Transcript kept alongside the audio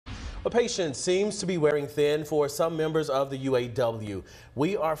A patience seems to be wearing thin for some members of the UAW.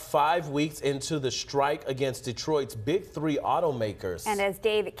 We are 5 weeks into the strike against Detroit's big three automakers. And as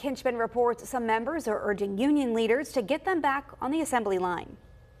Dave Kinchman reports, some members are urging union leaders to get them back on the assembly line.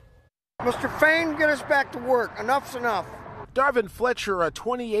 Mr. Fain, get us back to work. Enough's enough. Darvin Fletcher, a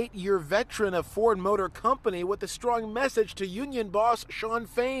 28-year veteran of Ford Motor Company, with a strong message to union boss Shawn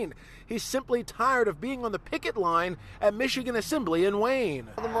Fain. He's simply tired of being on the picket line at Michigan Assembly in Wayne.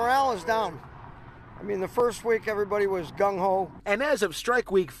 The morale is down. I mean, the first week everybody was gung-ho. And as of strike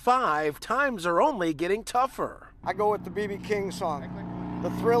week 5, times are only getting tougher. I go with the B.B. King song. The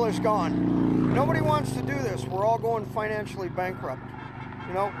thrill is gone. Nobody wants to do this. We're all going financially bankrupt.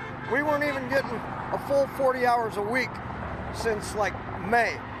 You know, we weren't even getting a full 40 hours a week since like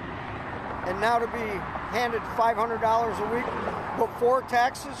May, and now to be handed $500 a week before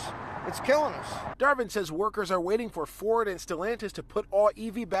taxes, it's killing us. Darvin says workers are waiting for Ford and Stellantis to put all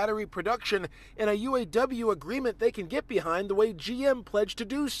EV battery production in a UAW agreement they can get behind the way GM pledged to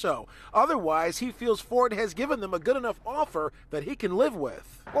do so. Otherwise, he feels Ford has given them a good enough offer that he can live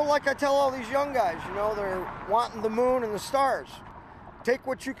with. Well, like I tell all these young guys, you know, they're wanting the moon and the stars. Take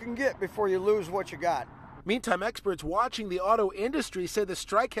what you can get before you lose what you got. Meantime, experts watching the auto industry say the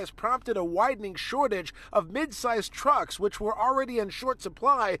strike has prompted a widening shortage of mid-sized trucks, which were already in short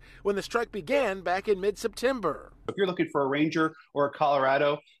supply when the strike began back in mid-September. If you're looking for a Ranger or a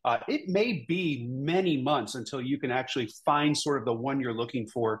Colorado, it may be many months until you can actually find sort of the one you're looking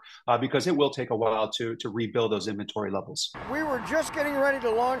for, because it will take a while to rebuild those inventory levels. We were just getting ready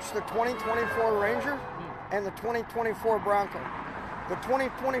to launch the 2024 Ranger and the 2024 Bronco. The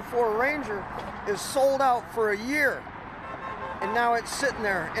 2024 Ranger is sold out for a year, and now it's sitting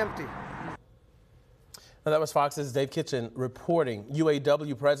there empty. Now, that was Fox's Dave Kitchen reporting.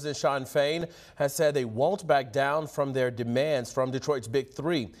 UAW President Shawn Fain has said they won't back down from their demands from Detroit's big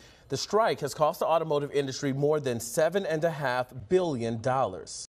three. The strike has cost the automotive industry more than $7.5 billion.